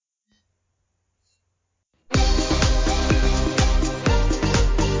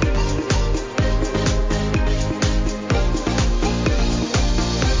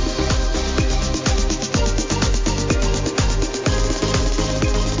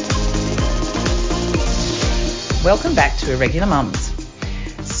Welcome back to Irregular Mums.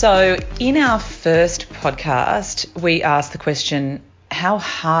 So in our first podcast, we asked the question, how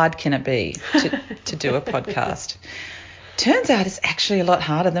hard can it be to do a podcast? Turns out it's actually a lot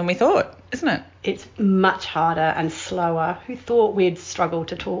harder than we thought, isn't it? It's much harder and slower. Who thought we'd struggle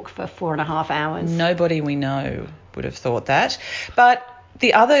to talk for 4.5 hours? Nobody we know would have thought that. But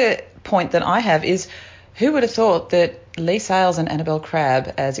the other point that I have is, who would have thought that Leigh Sales and Annabelle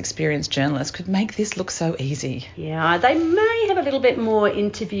Crabb, as experienced journalists, could make this look so easy? Yeah, they may have a little bit more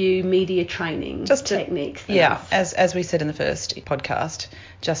interview media training techniques than us. as we said in the first podcast,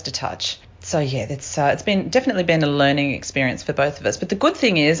 just a touch. So yeah, it's definitely been a learning experience for both of us. But the good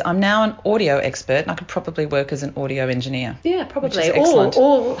thing is, I'm now an audio expert, and I could probably work as an audio engineer. Yeah, probably.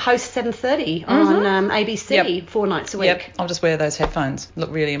 Or host 7:30 on ABC 4 nights a week. Yep, I'll just wear those headphones.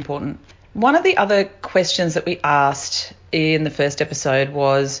 Look really important. One of the other questions that we asked in the first episode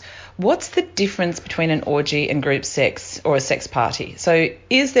was, what's the difference between an orgy and group sex or a sex party? So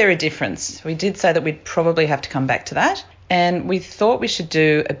is there a difference? We did say that we'd probably have to come back to that. And we thought we should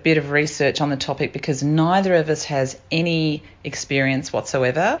do a bit of research on the topic because neither of us has any experience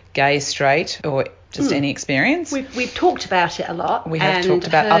whatsoever, gay, straight, or just any experience. We've talked about it a lot. We have talked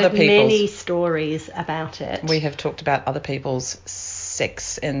about other people's. Many stories about it. We have talked about other people's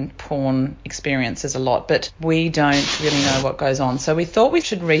sex and porn experiences a lot, but we don't really know what goes on. So we thought we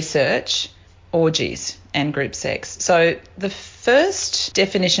should research orgies and group sex. So the first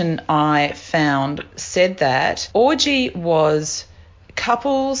definition I found said that orgy was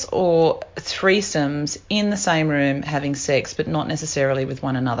couples or threesomes in the same room having sex, but not necessarily with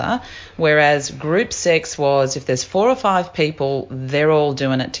one another, whereas group sex was if there's 4 or 5 people, they're all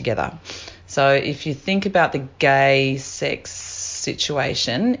doing it together. So if you think about the gay sex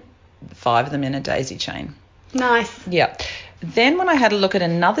situation, 5 of them in a daisy chain. Nice. Yeah. Then when I had a look at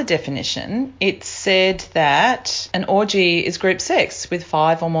another definition, it said that an orgy is group sex with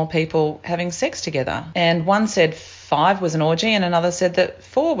 5 or more people having sex together. And one said 5 was an orgy and another said that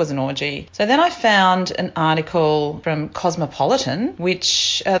 4 was an orgy. So then I found an article from Cosmopolitan,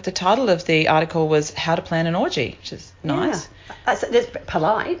 which the title of the article was How to Plan an Orgy, which is nice. Yeah. That's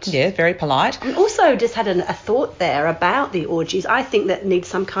polite. Yeah, very polite. And also just had a thought there about the orgies. I think that needs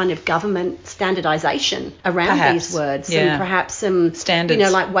some kind of government standardisation around these words. Yeah. And perhaps some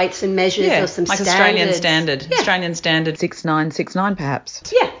standards. Like weights and measures or some like standards. Australian standard. Yeah. Australian standard 6969 perhaps.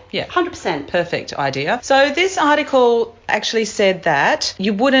 Yeah, 100%. Perfect idea. So this article actually said that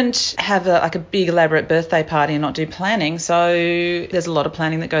you wouldn't have a big elaborate birthday party and not do planning. So there's a lot of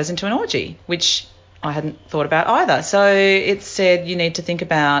planning that goes into an orgy, which I hadn't thought about either. So it said you need to think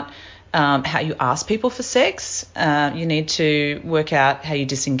about how you ask people for sex. You need to work out how you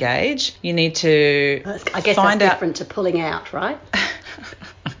disengage. You need to I guess find that's different to pulling out, right?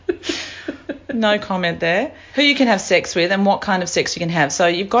 No comment there. Who you can have sex with and what kind of sex you can have. So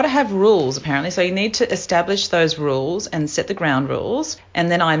you've got to have rules, apparently. So you need to establish those rules and set the ground rules. And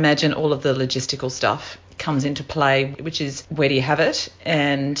then I imagine all of the logistical stuff comes into play, which is where do you have it?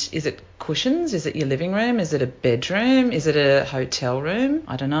 And is it cushions? Is it your living room? Is it a bedroom? Is it a hotel room?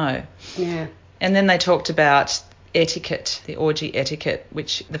 I don't know. Yeah. And then they talked about etiquette, the orgy etiquette,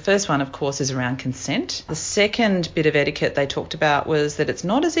 which the first one, of course, is around consent. The second bit of etiquette they talked about was that it's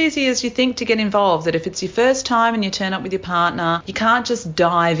not as easy as you think to get involved, that if it's your first time and you turn up with your partner, you can't just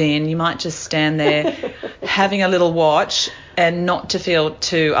dive in. You might just stand there having a little watch and not to feel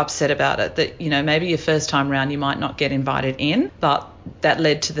too upset about it, that, maybe your first time round you might not get invited in, but that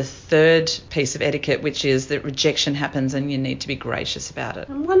led to the third piece of etiquette, which is that rejection happens and you need to be gracious about it.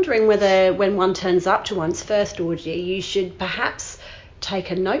 I'm wondering whether when one turns up to one's first orgy, you should perhaps take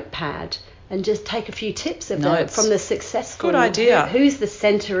a notepad and just take a few tips from the successful. Good idea. Who's the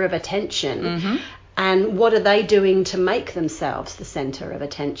centre of attention, mm-hmm. and what are they doing to make themselves the centre of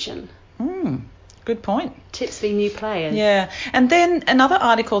attention? Good point. Tips for new players. Yeah. And then another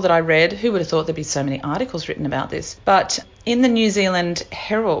article that I read, who would have thought there'd be so many articles written about this, but in the New Zealand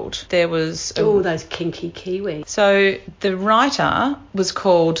Herald there was... those kinky Kiwis. So the writer was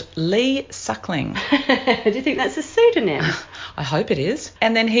called Lee Suckling. Do you think that's a pseudonym? I hope it is.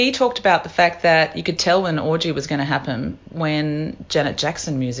 And then he talked about the fact that you could tell when an orgy was going to happen when Janet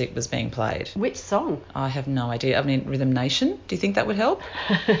Jackson music was being played. Which song? I have no idea. I mean, Rhythm Nation. Do you think that would help?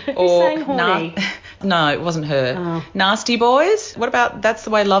 Who sang Horny? No, it wasn't her. Oh. Nasty Boys. What about That's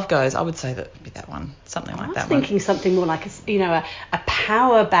the Way Love Goes? I would say that would be that one. Something like that one. I was thinking something more like a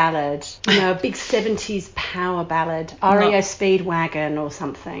power ballad, a big 70s power ballad, REO Speedwagon or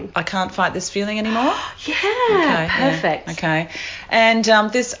something. I Can't Fight This Feeling Anymore? Yeah, perfect. Yeah. Okay. And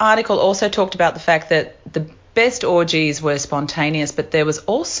this article also talked about the fact that the best orgies were spontaneous, but there was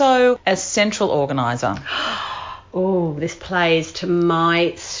also a central organiser. Oh, this plays to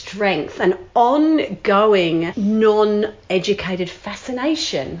my strength, an ongoing non-educated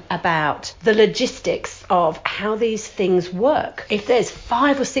fascination about the logistics of how these things work. If there's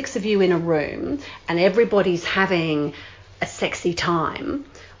 5 or 6 of you in a room and everybody's having a sexy time,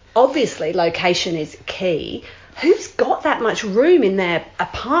 obviously location is key. Who's got that much room in their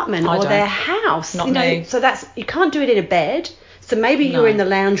apartment or their house? Not me. So you can't do it in a bed. So maybe you're in the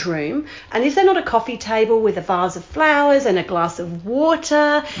lounge room, and is there not a coffee table with a vase of flowers and a glass of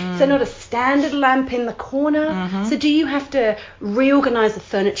water? Is there not a standard lamp in the corner? So do you have to reorganise the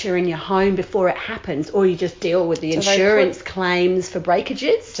furniture in your home before it happens, or you just deal with the insurance claims for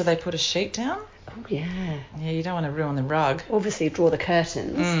breakages? Do they put a sheet down? Oh, yeah. Yeah, you don't want to ruin the rug. Obviously, draw the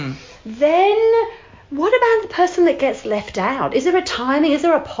curtains. Then what about the person that gets left out? Is there a timing? Is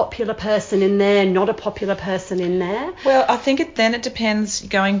there a popular person in there, not a popular person in there? Well, I think it depends,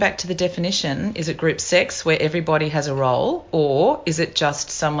 going back to the definition, is it group sex where everybody has a role, or is it just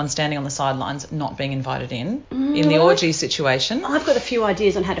someone standing on the sidelines not being invited in the orgy situation? I've got a few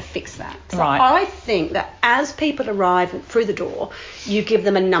ideas on how to fix that. So right. I think that as people arrive through the door, you give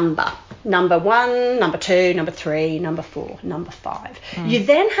them a number. Number 1, number 2, number 3, number 4, number 5. You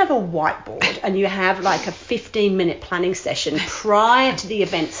then have a whiteboard and you have like a 15-minute planning session prior to the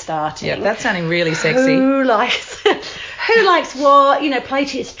event starting. Yeah, that's sounding really sexy. Who likes what? Play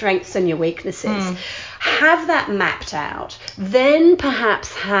to your strengths and your weaknesses. Have that mapped out. Then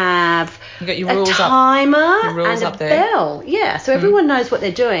perhaps have you got your a rules timer and a up there. bell. Yeah, so everyone knows what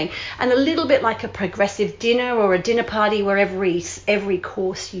they're doing. And a little bit like a progressive dinner or a dinner party where every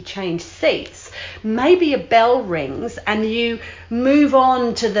course you change seats. Maybe a bell rings and you move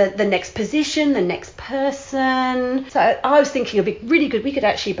on to the next position, the next person. So I was thinking it'd be really good. We could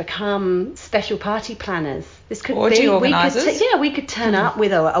actually become special party planners. This could orgy organisers. We could turn up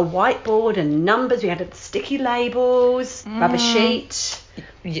with a whiteboard and numbers. We had sticky labels, rubber sheet.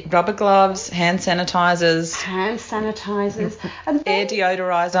 Rubber gloves, hand sanitizers, and air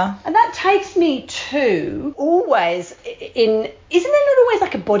deodorizer. And that takes me to isn't there not always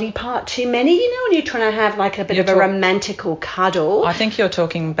like a body part too many? When you're trying to have like a bit of a romantical cuddle. I think you're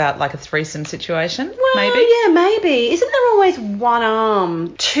talking about like a threesome situation, maybe. Yeah, maybe. Isn't there always one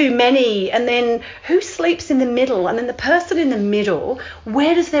arm too many? And then who sleeps in the middle? And then the person in the middle,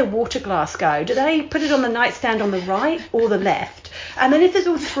 where does their water glass go? Do they put it on the nightstand on the right or the left? And then if there's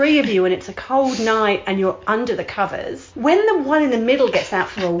all 3 of you and it's a cold night and you're under the covers, when the one in the middle gets out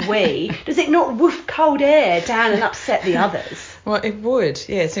for a wee, does it not woof cold air down and upset the others? Well, it would,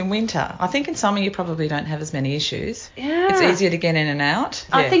 yes, in winter. I think in summer you probably don't have as many issues. Yeah. It's easier to get in and out.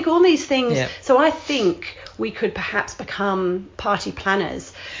 I think all these things. Yeah. So I think we could perhaps become party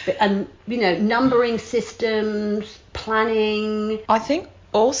planners and, numbering systems, planning. I think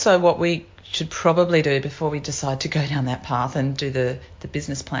also what we should probably do before we decide to go down that path and do the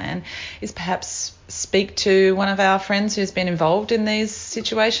business plan is perhaps speak to one of our friends who's been involved in these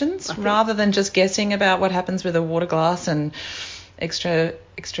situations rather than just guessing about what happens with a water glass and extra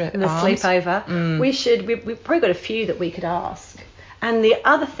and the sleepover. We've probably got a few that we could ask. And the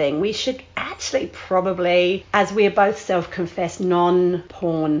other thing, we should actually probably, as we are both self-confessed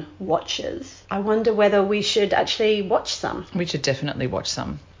non-porn watchers, I wonder whether we should actually watch some. We should definitely watch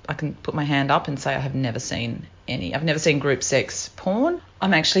some. I can put my hand up and say I have never seen any. I've never seen group sex porn.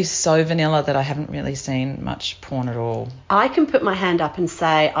 I'm actually so vanilla that I haven't really seen much porn at all. I can put my hand up and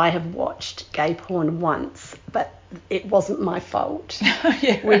say I have watched gay porn once, but it wasn't my fault.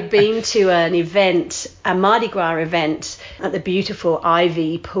 Yeah. We'd been to an event, a Mardi Gras event at the beautiful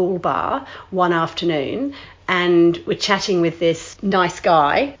Ivy Pool Bar one afternoon, and we're chatting with this nice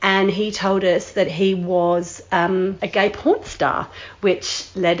guy, and he told us that he was a gay porn star, which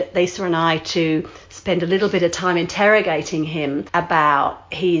led Lisa and I to spend a little bit of time interrogating him about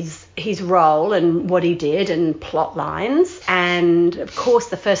his role and what he did and plot lines. And of course,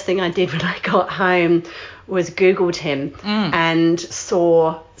 the first thing I did when I got home was Googled him and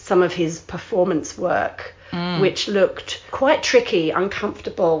saw some of his performance work, which looked quite tricky,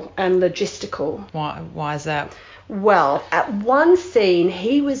 uncomfortable and logistical. Why is that? Well, at one scene,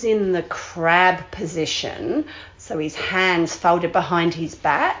 he was in the crab position, so his hands folded behind his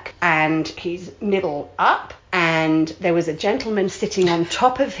back and his middle up, and there was a gentleman sitting on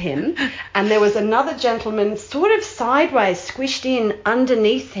top of him, and there was another gentleman sort of sideways, squished in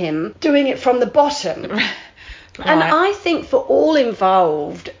underneath him, doing it from the bottom. Right. And I think for all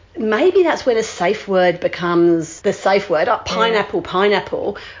involved, maybe that's where the safe word becomes the safe word.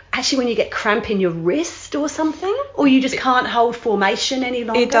 Pineapple. Actually, when you get cramp in your wrist or something, or you just can't hold formation any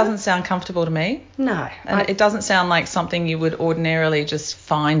longer. It doesn't sound comfortable to me. No. And it doesn't sound like something you would ordinarily just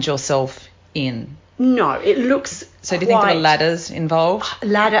find yourself in. No, it looks So do you think there were ladders involved?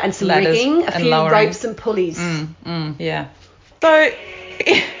 Ladder and some Ladders rigging, a and few lowering. ropes and pulleys. Yeah. So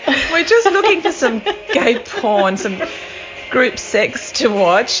we're just looking for some gay porn, some group sex to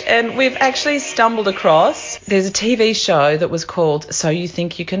watch, and we've actually stumbled across, there's a TV show that was called So You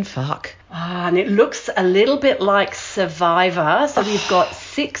Think You Can Fuck. Ah, and it looks a little bit like Survivor. So we've got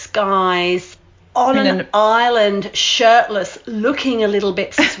 6 guys on an island, shirtless, looking a little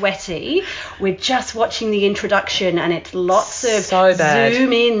bit sweaty. We're just watching the introduction, and it's lots of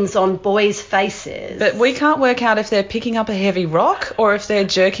zoom-ins on boys' faces. But we can't work out if they're picking up a heavy rock or if they're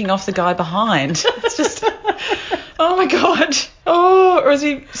jerking off the guy behind. It's just, oh my God. Oh, or is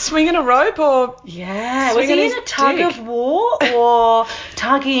he swinging a rope or yeah, was he in a tug of war or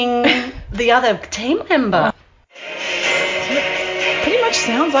tugging the other team member? Pretty much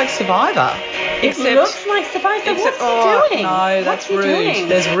sounds like Survivor. It looks like Survivor. What's he doing? No, that's rude.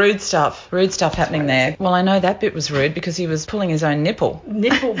 There's rude stuff happening there. Well, I know that bit was rude because he was pulling his own nipple.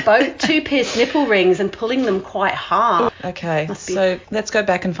 Both 2-piece nipple rings and pulling them quite hard. Okay, so let's go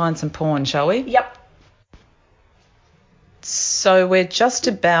back and find some porn, shall we? Yep. So we're just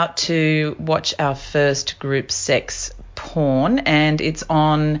about to watch our first group sex porn, and it's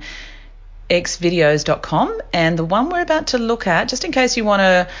on xvideos.com, and the one we're about to look at, just in case you want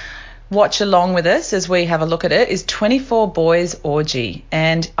to watch along with us as we have a look at it, is 24 Boys Orgy.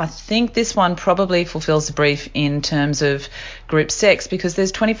 And I think this one probably fulfills the brief in terms of group sex because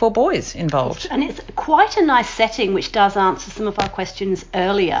there's 24 boys involved. And it's quite a nice setting, which does answer some of our questions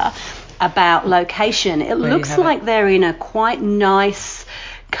earlier about location. It looks like they're in a quite nice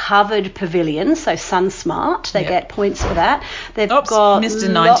covered pavilion, so sun smart. They get points for that. They've got Mr.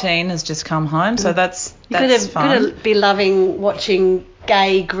 19 has just come home, so that's fun. Gonna be loving watching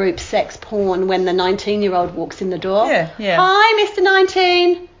gay group sex porn when the 19-year-old walks in the door. Yeah. Hi, Mr.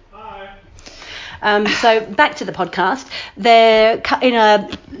 19. So back to the podcast. They're in a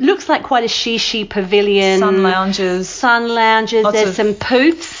looks like quite a shishi pavilion. Sun lounges. There's some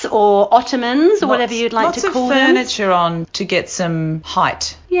poofs or ottomans or whatever you'd like to call them. Lots of furniture on to get some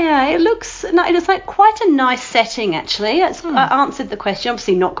height. Yeah, it looks like quite a nice setting actually. I answered the question.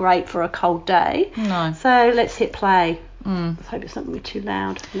 Obviously not great for a cold day. No. So let's hit play. Let's hope it's not going to be too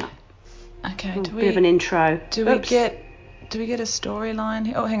loud. No. Okay. Bit of an intro. Do we get a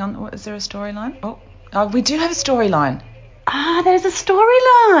storyline? Oh, hang on. Is there a storyline? Oh, we do have a storyline. Ah, there's a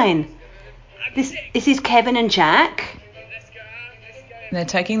storyline. This is Kevin and Jack. They're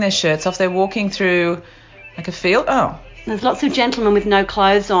taking their shirts off. They're walking through like a field. Oh. There's lots of gentlemen with no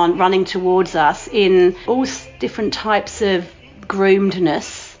clothes on running towards us in all different types of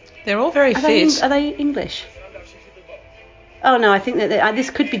groomedness. They're all very fit. Are they English? Oh, no, I think that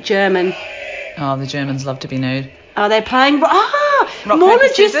this could be German. Oh, the Germans love to be nude. Are they playing... rock, more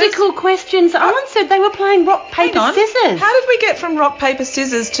paper, logistical scissors? questions answered. They were playing rock, paper, scissors. How did we get from rock, paper,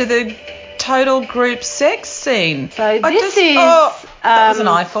 scissors to the total group sex scene? So that was an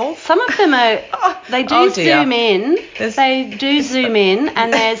eyeful. Some of them are... They do zoom in. Zoom in,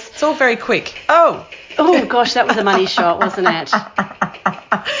 and there's... It's all very quick. Oh, gosh, that was a money shot, wasn't it?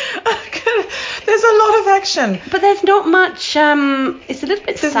 There's a lot of action. But there's not much... it's a little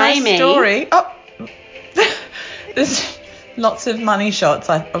bit samey. There's no story. Oh, there's lots of money shots,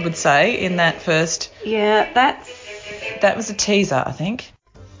 I would say, in that first... Yeah, that was a teaser, I think.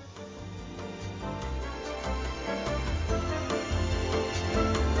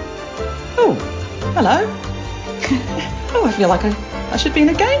 Oh, hello. I feel like I should be in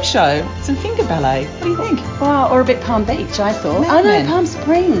a game show. Some finger ballet. What do you think? Wow, or a bit Palm Beach, I thought. Madman. Oh, no, Palm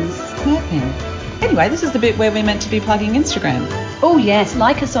Springs. Madman. Anyway, this is the bit where we're meant to be plugging Instagram. Oh, yes.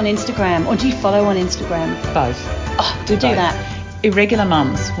 Like us on Instagram. Or do you follow on Instagram? Both. Oh, do that. Irregular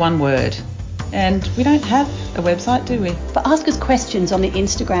Mums, one word. And we don't have a website, do we? But ask us questions on the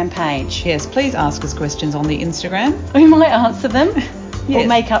Instagram page. Yes, please ask us questions on the Instagram. We might answer them. Yes. Or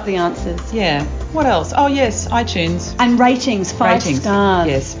make up the answers. Yeah. What else? Oh, yes, iTunes. And ratings, 5 stars.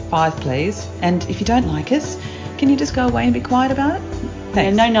 Yes, 5, please. And if you don't like us, can you just go away and be quiet about it?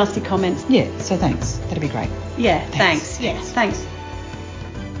 Thanks. Yeah, no nasty comments. Yeah, so thanks. That'd be great. Yeah, thanks. Yes, thanks.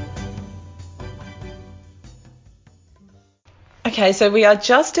 Okay, so we are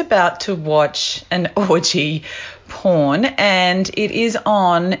just about to watch an orgy porn, and it is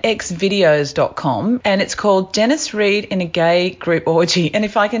on xvideos.com, and it's called Dennis Reed in a Gay Group Orgy. And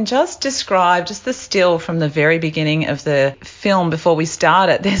if I can just describe just the still from the very beginning of the film before we start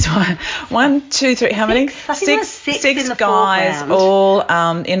it, there's one, two, three, how many? Six guys all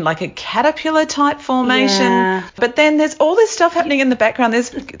in like a caterpillar type formation. Yeah. But then there's all this stuff happening in the background.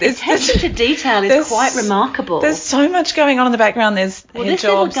 There's attention to detail is quite remarkable. There's so much going on in the background. There's this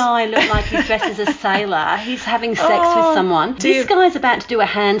little guy looked like he's dressed as a sailor. He's having sex with someone. This guy's about to do a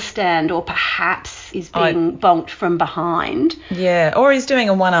handstand, or perhaps is being bonked from behind. Yeah, or he's doing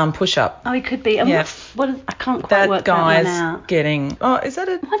a one-arm push-up. Oh, he could be. And I can't quite work that one out. That guy's getting... Oh, is that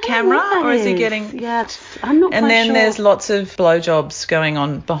a camera? Or is he getting... Yeah, I'm not quite sure. And then there's lots of blowjobs going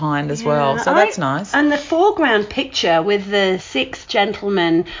on behind as well. So that's nice. And the foreground picture with the 6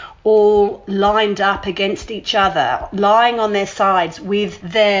 gentlemen all lined up against each other, lying on their sides with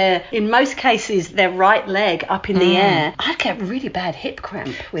in most cases, their right leg up in the air. I'd get really bad hip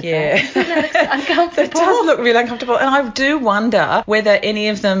cramp with that. That looks uncomfortable. It does look really uncomfortable. And I do wonder whether any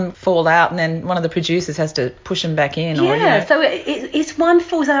of them fall out and then one of the producers has to push them back in. Yeah, so it's one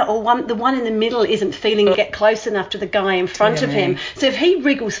falls out, or the one in the middle isn't feeling to get close enough to the guy in front of him. So if he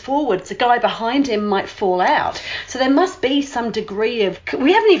wriggles forwards, the guy behind him might fall out. So there must be some degree of...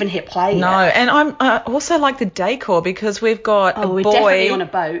 We haven't even hit play yet. No, and I also like the decor, because we've got a boy... we're definitely on a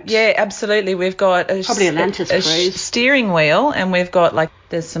boat. Yeah, absolutely. We've got probably Atlantis cruise. Steering wheel, and we've got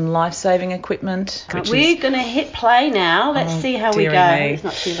there's some life-saving equipment. We're going to hit play now. Let's see how we go. It's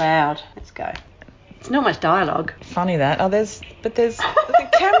not too loud. Let's go. It's not much dialogue. Funny that. There's the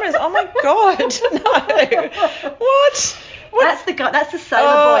cameras. Oh my God. No. What? That's the guy. That's the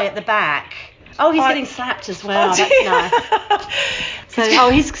solar boy at the back. Oh, he's getting slapped as well. That's nice. So,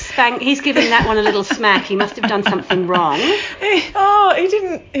 he's giving that one a little smack. He must have done something wrong. He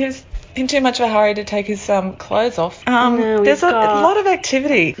didn't. He was in too much of a hurry to take his clothes off. No, there's a lot of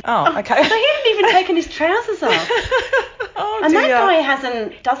activity. Oh, okay. So he hadn't even taken his trousers off. And dear. that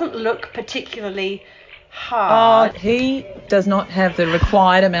guy doesn't look particularly hard. He does not have the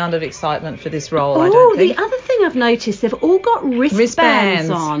required amount of excitement for this role, I don't think. The other thing I've noticed, they've all got wristbands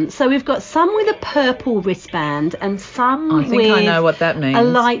on. So we've got some with a purple wristband and some I know what that means. A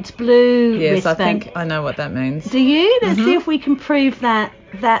light blue wristband. Yes, I think I know what that means. Do you? Let's see if we can prove that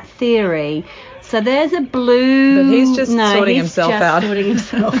theory. So there's a blue... But he's just sorting himself out. Oh,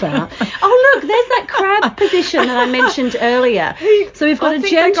 look, there's that crab position that I mentioned earlier. So we've got I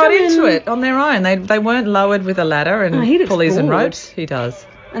think they got into it on their own. They weren't lowered with a ladder and pulleys and ropes. He does.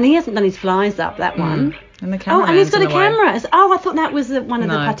 And he hasn't done his flies up, that one. And the cameraman. And he's got a camera. I thought that was one of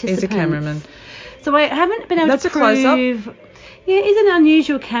the participants. He's a cameraman. So I haven't been able to prove... That's a close-up. Yeah, it is an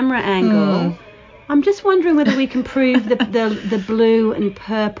unusual camera angle. I'm just wondering whether we can prove the blue and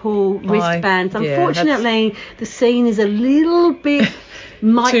purple wristbands. Unfortunately, the scene is a little bit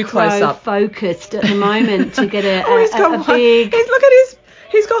micro-focused at the moment to get a big...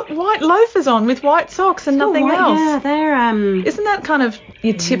 He's got white loafers on with white socks and nothing else. Yeah, they're... Isn't that kind of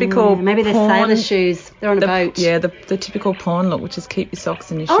your typical maybe they're sailor shoes. They're on a boat. Yeah, the typical porn look, which is keep your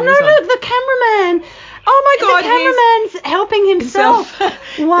socks and your shoes on. Oh, no, look, the cameraman... Oh my God! The cameraman's helping himself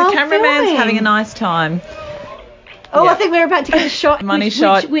while the cameraman's filming. having a nice time. I think we're about to get a shot.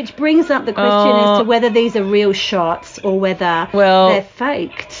 Which brings up the question as to whether these are real shots or whether they're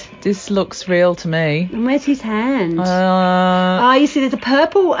faked. This looks real to me. And where's his hand? You see, there's a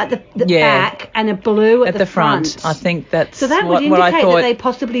purple at the back and a blue at the front. I think that's so that would indicate that they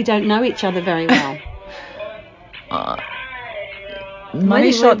possibly don't know each other very well.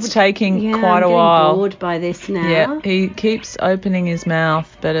 Money Shot's taking quite a while. I'm bored by this now. Yeah, he keeps opening his mouth,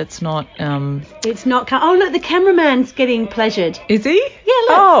 but it's not... It's not... Oh, look, the cameraman's getting pleasured. Is he? Yeah, look.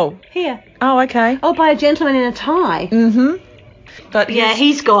 Oh. Here. Oh, okay. Oh, by a gentleman in a tie. Mm-hmm. But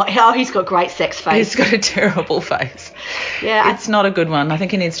he's got great sex face. He's got a terrible face. Yeah. It's not a good one. I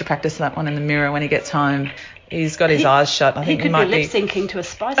think he needs to practice that one in the mirror when he gets home. He's got his eyes shut. I think he could be lip-syncing to a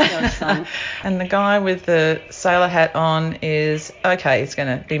Spice Girls song. And the guy with the sailor hat on is, he's going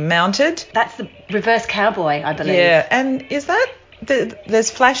to be mounted. That's the reverse cowboy, I believe. Yeah, and is that...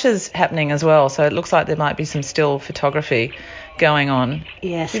 There's flashes happening as well, so it looks like there might be some still photography going on.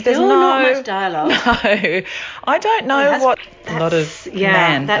 Yes, there's not much dialogue. No, I don't know what... A lot of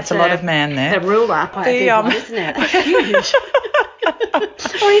man. That's a lot of man there. The ruler. Quite a big one, isn't it? That's huge.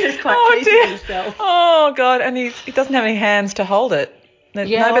 He was quite pleased with himself. Oh, God, and he doesn't have any hands to hold it.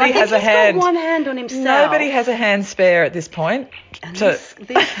 Nobody has a hand. He's got one hand on himself. Nobody has a hand spare at this point. And this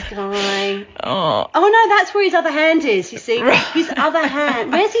guy... Oh, no, that's where his other hand is, you see. His other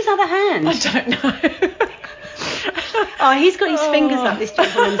hand. Where's his other hand? I don't know. He's got his fingers up this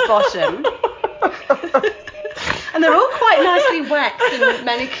gentleman's bottom. And they're all quite nicely waxed and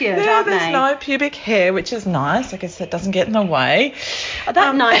manicured, aren't there's they? no pubic hair, which is nice. I guess that doesn't get in the way. That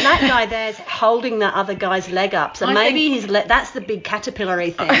guy there's holding that other guy's leg up. So maybe that's the big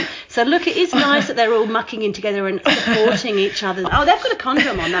caterpillar-y thing. So look, it is nice that they're all mucking in together and supporting each other. Oh, they've got a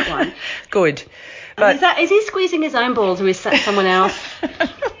condom on that one. Good. But Is he squeezing his own balls or is that someone else? He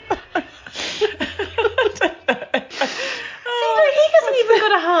hasn't even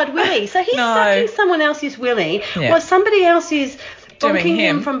got a hard willy, so he's sucking someone else's willy while somebody else is bonking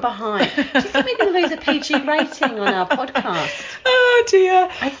him from behind. Do you think we're going to lose a PG rating on our podcast? Oh dear.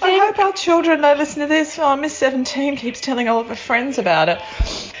 I hope our children don't listen to this. Oh, Miss 17 keeps telling all of her friends about it.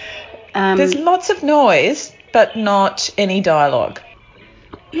 There's lots of noise, but not any dialogue.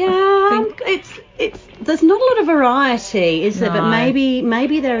 Yeah, there's not a lot of variety, is there? No. But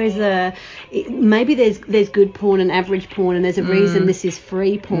maybe there is there's good porn and average porn, and there's a reason this is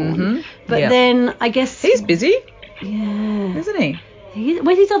free porn. Mm-hmm. But then I guess he's busy. Yeah, isn't he?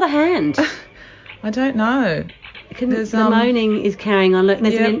 Where's his other hand? I don't know. The moaning is carrying on. Look,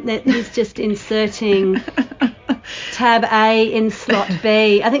 he's just inserting tab A in slot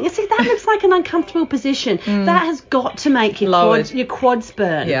B. I think that looks like an uncomfortable position. That has got to make your quads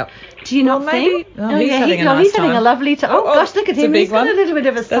burn. Yep. Do you not think? Oh, he's having a nice time. Having a lovely time. Oh gosh, look at him. He's got a little bit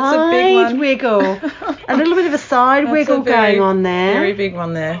of a side wiggle. A little bit of a side wiggle going on there. Very big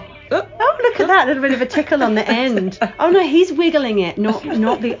one there. Oh, look at that. A little bit of a tickle on the end. Oh no, he's wiggling it, not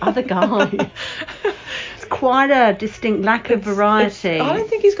the other guy. Quite a distinct lack of variety. I don't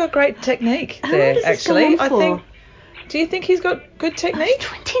think he's got great technique there, actually. Do you think he's got good technique?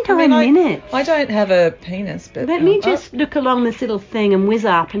 29 minutes. I don't have a penis, but let me just look along this little thing and whiz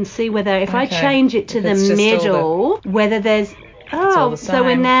up and see whether if I change it to the middle, whether there's so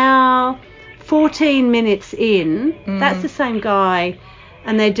we're now 14 minutes in. That's the same guy.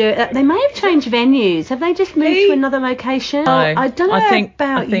 And they may have changed venues. Have they just moved to another location? No, I don't know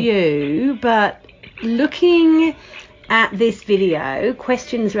about you, but looking at this video,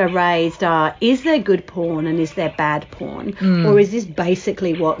 questions are raised is there good porn and is there bad porn? Or is this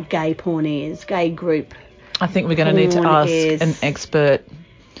basically what gay porn is, gay group? I think we're going to need to ask an expert.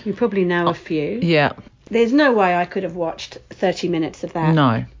 You probably know a few. Yeah. There's no way I could have watched 30 minutes of that.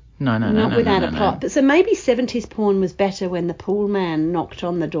 No. Not without a plot. But so maybe 70s porn was better when the pool man knocked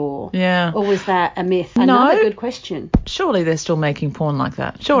on the door. Yeah. Or was that a myth? Another good question. Surely they're still making porn like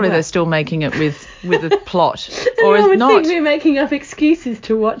that. Surely they're still making it with a plot. Or I would not. think we're making up excuses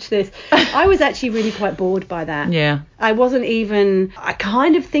to watch this. I was actually really quite bored by that. Yeah. I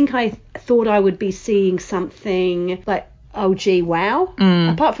kind of think I thought I would be seeing something like, oh gee, wow.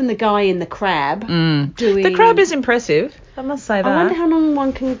 Apart from the guy in the crab doing... The crab is impressive, I must say that. I wonder how long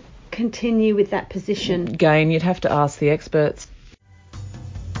one can continue with that position. Again, you'd have to ask the experts.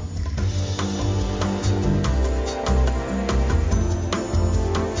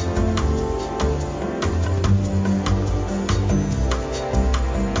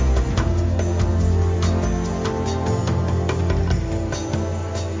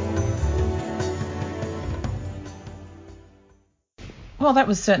 Well, that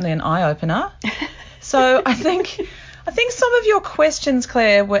was certainly an eye-opener. So I think some of your questions,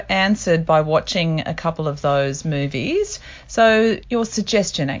 Claire, were answered by watching a couple of those movies. So your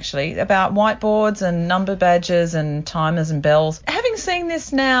suggestion, actually, about whiteboards and number badges and timers and bells. Having seen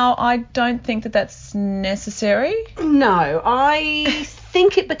this now, I don't think that that's necessary. No, I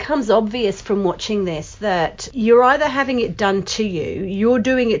think it becomes obvious from watching this that you're either having it done to you, you're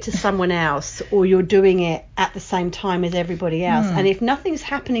doing it to someone else, or you're doing it at the same time as everybody else. And if nothing's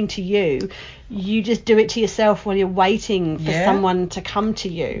happening to you, you just do it to yourself while you're waiting for someone to come to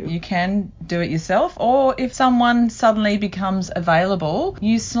you. You can do it yourself, or if someone suddenly becomes available,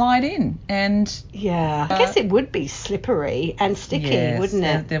 you slide in and... Yeah, I guess it would be slippery and sticky, wouldn't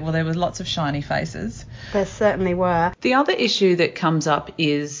it? There were lots of shiny faces. There certainly were. The other issue that comes up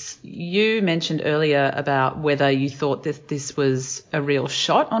is you mentioned earlier about whether you thought that this was a real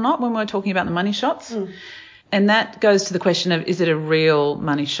shot or not when we were talking about the money shots. And that goes to the question of, is it a real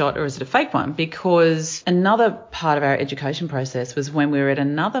money shot or is it a fake one? Because another part of our education process was when we were at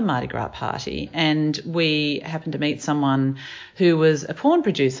another Mardi Gras party and we happened to meet someone who was a porn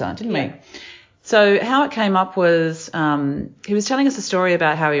producer, didn't we? So how it came up was he was telling us a story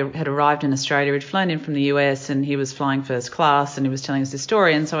about how he had arrived in Australia. He'd flown in from the US and he was flying first class and he was telling us this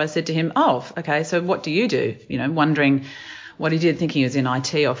story. And so I said to him, oh, okay, so what do you do? You know, wondering what he did, thinking he was in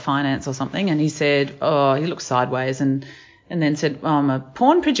IT or finance or something. And he said, oh, he looked sideways and and then said, I'm a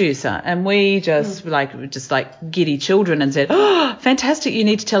porn producer. And we just were like giddy children and said, oh, fantastic, you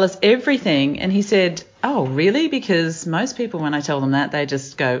need to tell us everything. And he said, oh, really? Because most people, when I tell them that, they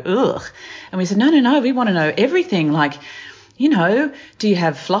just go, ugh. And we said, no, we want to know everything. Like, you know, do you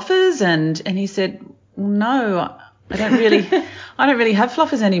have fluffers? And he said, no, I don't really have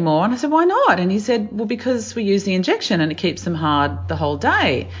fluffers anymore. And I said, why not? And he said, well, because we use the injection and it keeps them hard the whole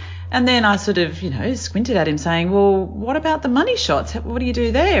day. And then I sort of, squinted at him saying, well, what about the money shots? What do you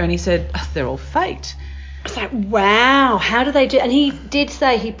do there? And he said, oh, they're all faked. I was like, wow, how do they do? And he did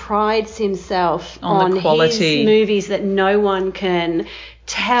say he prides himself on the quality. His movies, that no one can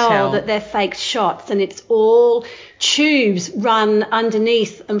tell that they're fake shots, and it's all tubes run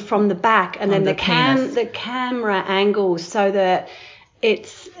underneath and from the back, and then the camera angles so that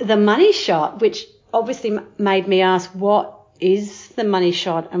it's the money shot, which obviously made me ask, what is the money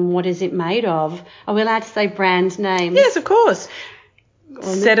shot and what is it made of? Are we allowed to say brand names? Yes, of course.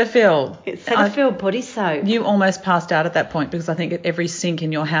 Cetaphil. It's Cetaphil body soap. You almost passed out at that point because I think at every sink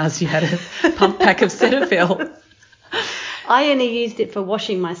in your house you had a pump pack of Cetaphil. I only used it for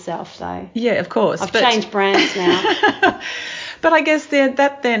washing myself, though. Yeah, of course. I've changed brands now. But I guess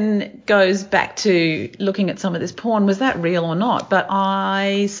that then goes back to looking at some of this porn. Was that real or not? But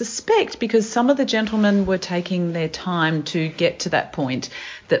I suspect, because some of the gentlemen were taking their time to get to that point,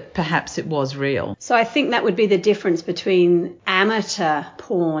 that perhaps it was real. So I think that would be the difference between amateur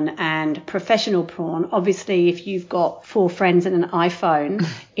porn and professional porn. Obviously, if you've got 4 friends and an iPhone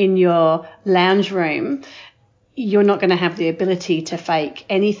in your lounge room, you're not going to have the ability to fake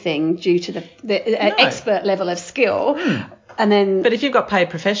anything due to the expert level of skill. But if you've got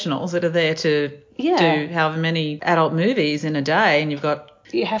paid professionals that are there to do however many adult movies in a day, and you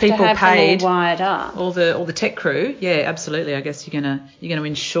have people to have paid, them all wired up, all the tech crew, yeah, absolutely. I guess you're gonna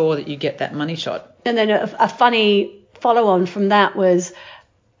ensure that you get that money shot. And then a funny follow-on from that was,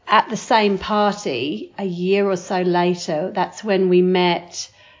 at the same party a year or so later, that's when we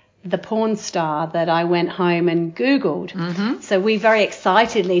met the porn star that I went home and Googled. Mm-hmm. So we very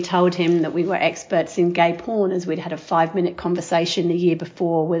excitedly told him that we were experts in gay porn, as we'd had a 5-minute conversation the year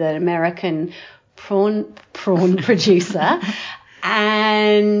before with an American prawn producer.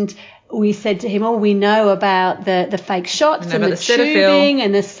 And we said to him, oh, we know about the fake shots and the tubing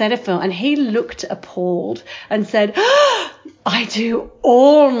and the Cetaphil. And he looked appalled and said, I do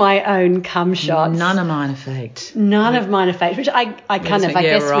all my own cum shots. None of mine are faked. None of mine are faked, which I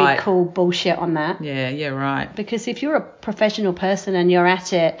guess we call bullshit on that. Yeah, right. Because if you're a professional person and you're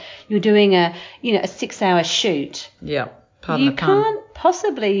at it, you're doing a 6-hour shoot. Yeah. You can't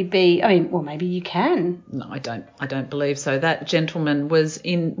possibly be, maybe you can. No, I don't believe so. That gentleman was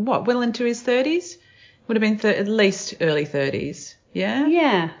well into his 30s? Would have been at least early 30s. Yeah?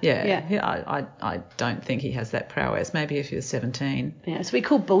 Yeah. I don't think he has that prowess. Maybe if he was 17. Yeah, so we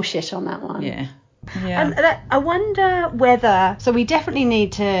call bullshit on that one. Yeah. And I wonder whether, so we definitely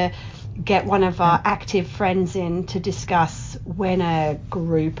need to get one of our active friends in to discuss when a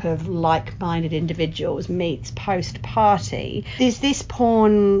group of like-minded individuals meets post-party. Is this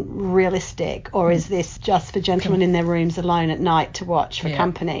porn realistic, or is this just for gentlemen in their rooms alone at night to watch for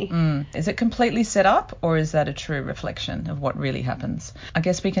company? Is it completely set up, or is that a true reflection of what really happens? I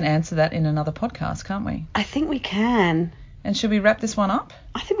guess we can answer that in another podcast, can't we? I think we can. And should we wrap this one up?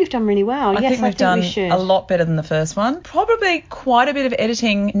 I think we've done really well. I think we've done a lot better than the first one. Probably quite a bit of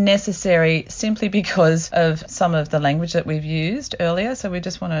editing necessary, simply because of some of the language that we've used earlier. So we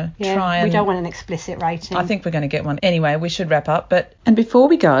just want to try and... we don't want an explicit rating. I think we're going to get one. Anyway, we should wrap up. And before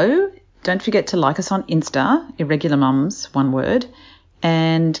we go, don't forget to like us on Insta, Irregular Mums, one word,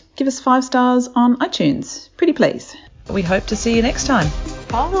 and give us 5 stars on iTunes. Pretty please. We hope to see you next time.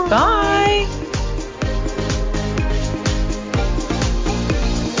 Bye. Bye.